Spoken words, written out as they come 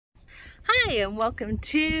Hi and welcome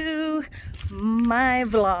to my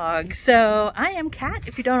vlog. So I am Kat,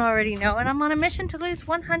 if you don't already know, and I'm on a mission to lose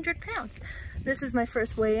 100 pounds. This is my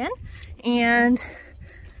first weigh-in and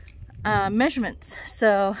measurements.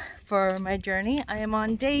 So for my journey, I am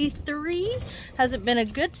on day 3. Hasn't been a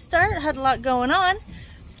good start, had a lot going on,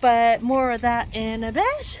 but more of that in a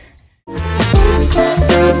bit.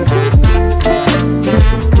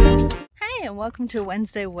 Hey and welcome to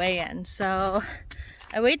Wednesday weigh-in. So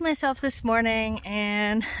I weighed myself this morning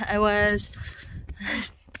and I was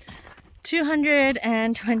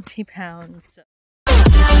 220 pounds.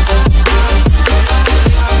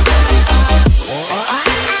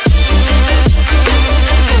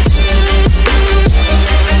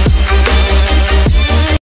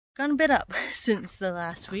 Gone a bit up since the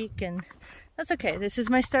last week, and that's okay. This is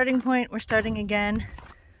my starting point. We're starting again.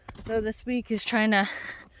 So this week is trying to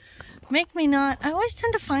make me not, I always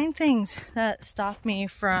tend to find things that stop me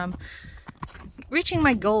from reaching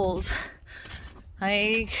my goals.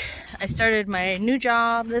 I started my new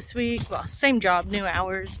job this week, well, same job, new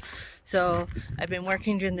hours. So I've been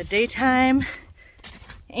working during the daytime,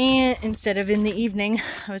 and instead of in the evening.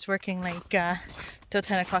 I was working like till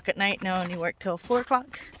 10 o'clock at night. Now I only work till 4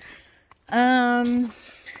 o'clock. And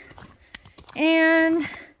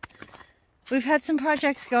we've had some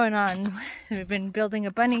projects going on. We've been building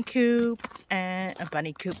a bunny coop and a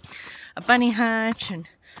bunny hatch, and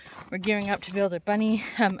we're gearing up to build a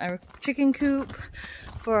chicken coop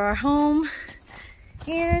for our home.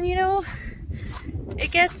 And you know,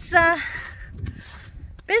 it gets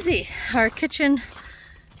busy. Our kitchen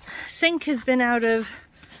sink has been out of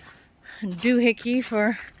doohickey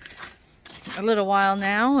for a little while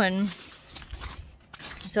now, and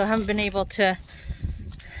so I haven't been able to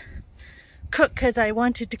cook because I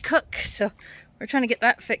wanted to cook. So we're trying to get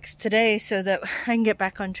that fixed today so that I can get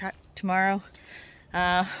back on track tomorrow.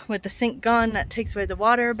 With the sink gone, that takes away the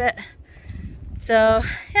water a bit. So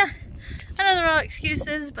yeah, I know they're all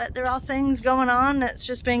excuses, but they're all things going on that's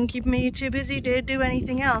just been keeping me too busy to do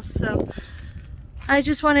anything else. So I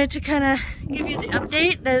just wanted to kind of give you the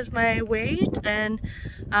update as my weight, and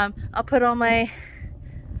I'll put all my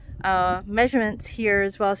measurements here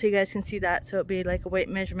as well so you guys can see that. So it'll be like a weight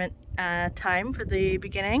measurement time for the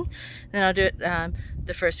beginning, then I'll do it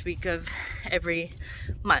the first week of every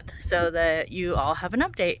month so that you all have an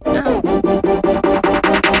update.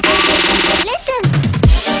 Listen.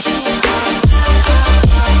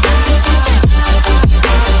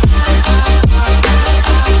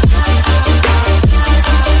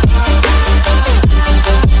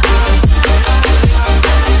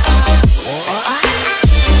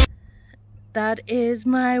 That is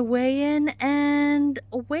my weigh-in and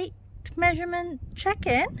weight measurement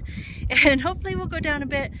check-in, and hopefully we'll go down a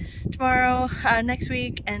bit tomorrow, next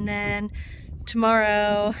week, and then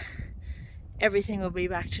tomorrow everything will be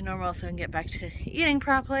back to normal so I can get back to eating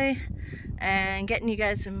properly and getting you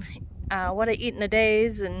guys some what I eat in a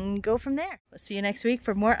days and go from there. We'll see you next week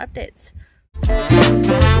for more updates.